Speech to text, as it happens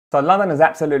So London is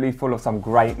absolutely full of some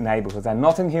great neighbourhoods, and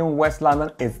Notting Hill in West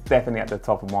London is definitely at the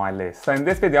top of my list. So in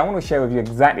this video I want to share with you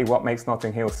exactly what makes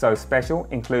Notting Hill so special,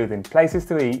 including places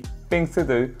to eat, things to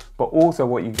do, but also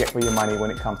what you get for your money when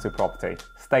it comes to property.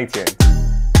 Stay tuned.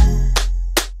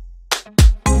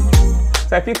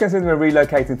 So if you're considering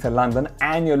relocating to London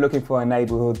and you're looking for a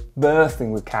neighbourhood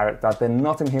bursting with character, then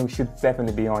Notting Hill should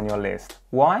definitely be on your list.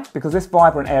 Why? Because this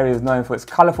vibrant area is known for its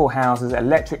colourful houses,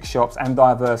 electric shops and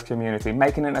diverse community,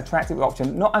 making it an attractive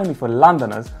option not only for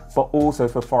Londoners, but also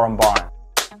for foreign buyers.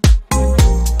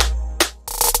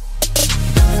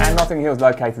 And Notting Hill is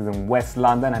located in West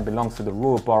London and belongs to the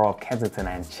rural borough of Kensington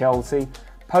and Chelsea,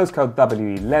 postcode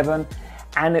W11.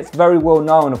 And it's very well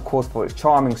known, of course, for its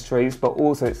charming streets, but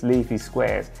also its leafy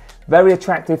squares. Very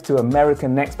attractive to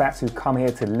American expats who come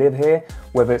here to live here,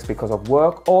 whether it's because of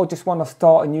work or just want to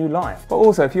start a new life. But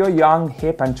also, if you're young,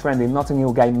 hip and trendy, Notting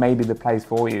Hill Gate may be the place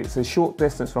for you. It's a short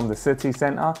distance from the city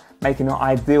centre, making it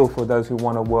ideal for those who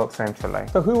want to work centrally.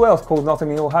 So who else calls Notting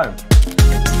Hill home?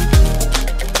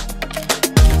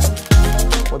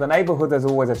 Well, the neighbourhood has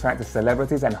always attracted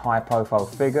celebrities and high-profile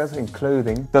figures,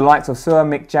 including the likes of Sir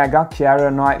Mick Jagger, Keira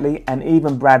Knightley, and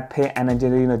even Brad Pitt and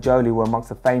Angelina Jolie were amongst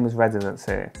the famous residents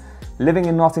here. Living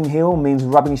in Notting Hill means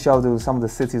rubbing shoulders with some of the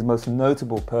city's most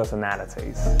notable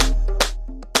personalities.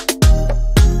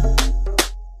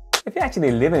 If you're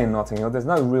actually living in Notting Hill, there's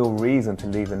no real reason to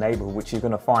leave the neighbourhood, which you're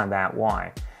going to find out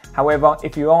why. However,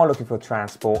 if you are looking for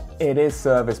transport, it is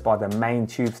serviced by the main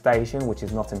tube station, which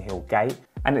is Notting Hill Gate,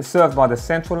 and it's served by the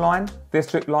Central Line,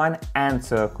 District Line and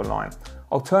Circle Line.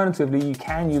 Alternatively, you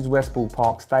can use Westpool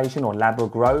Park Station or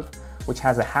Ladbroke Grove, which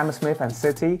has a Hammersmith and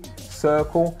City,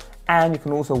 Circle, and you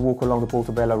can also walk along the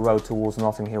Portobello Road towards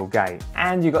Notting Hill Gate.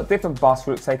 And you've got different bus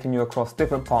routes taking you across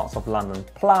different parts of London.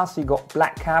 Plus, you've got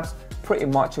black cabs pretty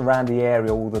much around the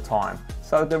area all the time.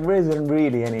 So there isn't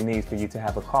really any need for you to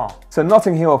have a car. So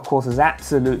Notting Hill, of course, is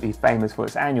absolutely famous for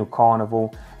its annual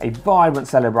carnival, a vibrant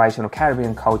celebration of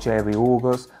Caribbean culture every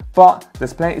August. But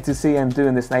there's plenty to see and do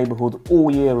in this neighbourhood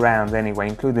all year round anyway,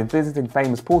 including visiting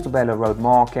famous Portobello Road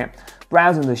Market,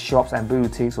 browsing the shops and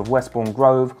boutiques of Westbourne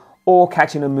Grove, or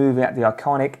catching a movie at the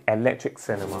iconic Electric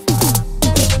Cinema.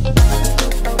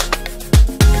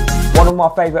 One of my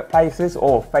favourite places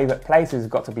has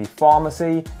got to be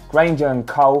Pharmacy, Granger &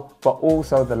 Co, but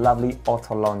also the lovely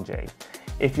Ottolenghi.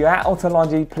 If you're at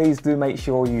Ottolenghi, please do make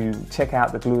sure you check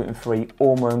out the gluten-free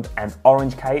almond and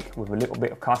orange cake with a little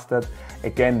bit of custard.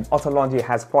 Again, Ottolenghi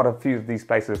has quite a few of these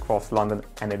places across London,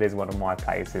 and it is one of my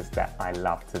places that I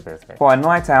love to visit. For a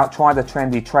night out, try the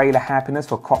trendy Trailer Happiness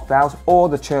for cocktails or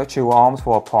the Churchill Arms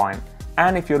for a pint.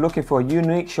 And if you're looking for a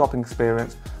unique shopping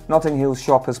experience, Notting Hill's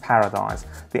Shoppers Paradise.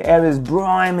 The area is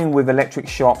brimming with electric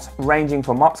shops ranging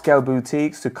from upscale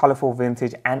boutiques to colourful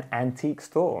vintage and antique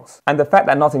stores. And the fact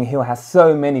that Notting Hill has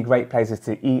so many great places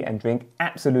to eat and drink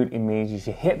absolutely means you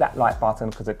should hit that like button,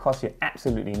 because it costs you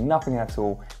absolutely nothing at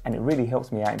all, and it really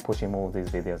helps me out in pushing more of these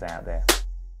videos out there.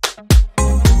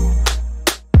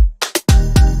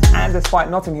 And despite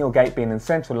Notting Hill Gate being in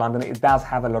central London, it does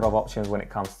have a lot of options when it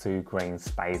comes to green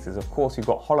spaces. Of course, you've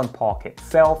got Holland Park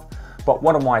itself, but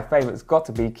one of my favourites got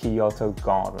to be Kyoto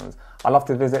Gardens. I love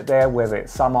to visit there whether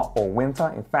it's summer or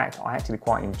winter. In fact, I actually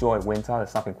quite enjoy winter. There's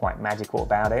something quite magical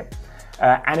about it.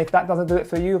 And if that doesn't do it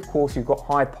for you, of course, you've got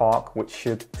Hyde Park, which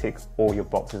should tick all your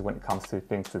boxes when it comes to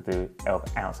things to do of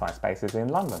outside spaces in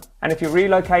London. And if you're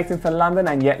relocating to London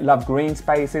and yet love green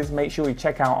spaces, make sure you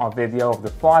check out our video of the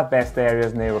 5 best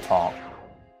areas near a park.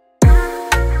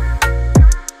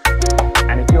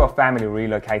 And if you're a family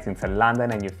relocating to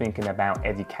London and you're thinking about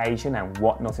education and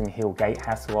what Notting Hill Gate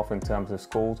has to offer in terms of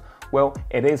schools, well,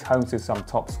 it is home to some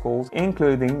top schools,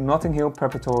 including Notting Hill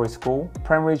Preparatory School,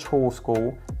 Pembridge Hall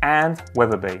School, and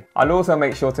Wetherby. I'll also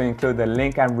make sure to include the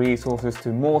link and resources to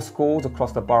more schools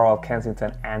across the borough of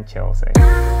Kensington and Chelsea.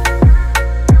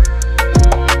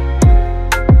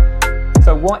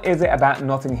 So what is it about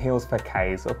Notting Hill's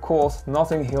facades? Of course,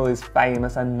 Notting Hill is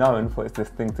famous and known for its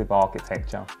distinctive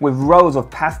architecture, with rows of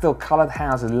pastel-coloured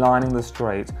houses lining the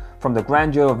streets, from the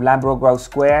grandeur of Ladbroke Grove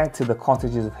Square to the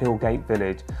cottages of Hillgate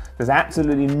Village. There's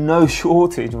absolutely no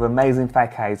shortage of amazing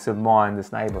facades to admire in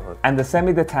this neighbourhood. And the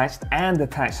semi-detached and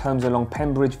detached homes along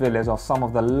Pembridge Village are some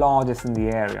of the largest in the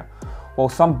area, while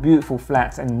some beautiful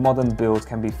flats and modern builds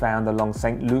can be found along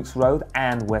St Luke's Road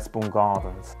and Westbourne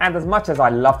Gardens. And as much as I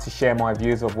love to share my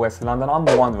views of West London, I'm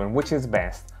wondering which is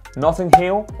best, Notting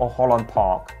Hill or Holland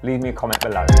Park? Leave me a comment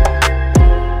below.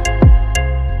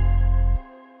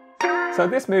 So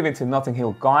this move into Notting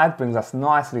Hill guide brings us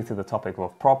nicely to the topic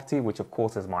of property, which of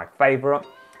course is my favourite.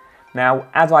 Now,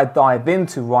 as I dive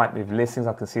into Rightmove listings,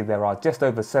 I can see there are just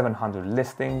over 700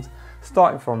 listings,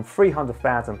 starting from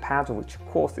 £300,000, which of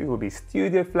course it will be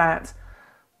studio flats,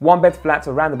 one bed flats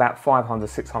around about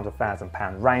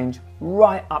 £500,000–600,000 range,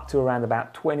 right up to around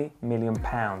about £20 million,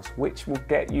 which will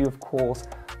get you, of course,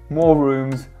 more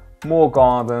rooms, more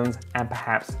gardens, and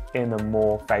perhaps in a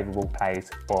more favourable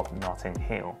place of Notting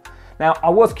Hill. Now,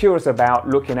 I was curious about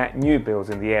looking at new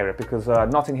builds in the area because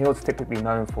Notting Hill is typically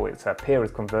known for its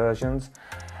period conversions,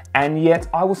 and yet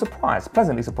I was surprised,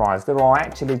 pleasantly surprised. There are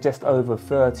actually just over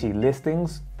 30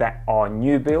 listings that are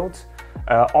new builds,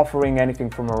 offering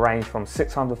anything from a range from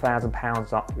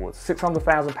 £600,000 upwards.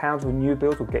 £600,000 with new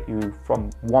builds will get you from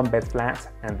one bed flats,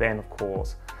 and then of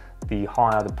course the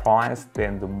higher the price,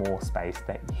 then the more space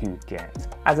that you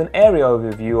get. As an area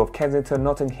overview of Kensington,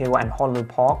 Notting Hill and Holland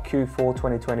Park Q4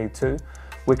 2022,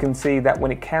 we can see that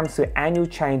when it comes to annual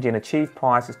change in achieved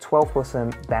price is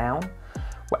 12% down,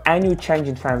 where annual change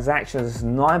in transactions is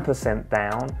 9%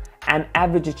 down, and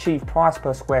average achieved price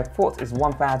per square foot is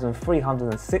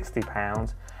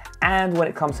 £1,360, and when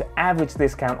it comes to average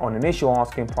discount on initial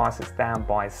asking price, it's down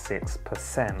by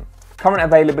 6%. Current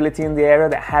availability in the area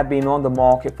that had been on the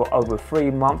market for over 3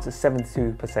 months is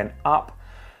 72% up.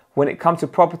 When it comes to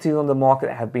properties on the market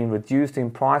that have been reduced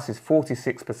in price is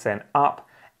 46% up,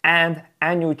 and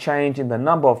annual change in the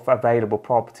number of available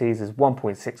properties is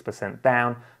 1.6%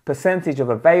 down. Percentage of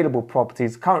available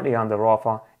properties currently under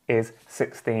offer is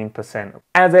 16%.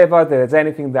 As ever, if there's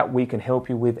anything that we can help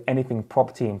you with, anything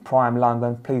property in prime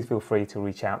London, please feel free to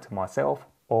reach out to myself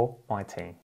or my team.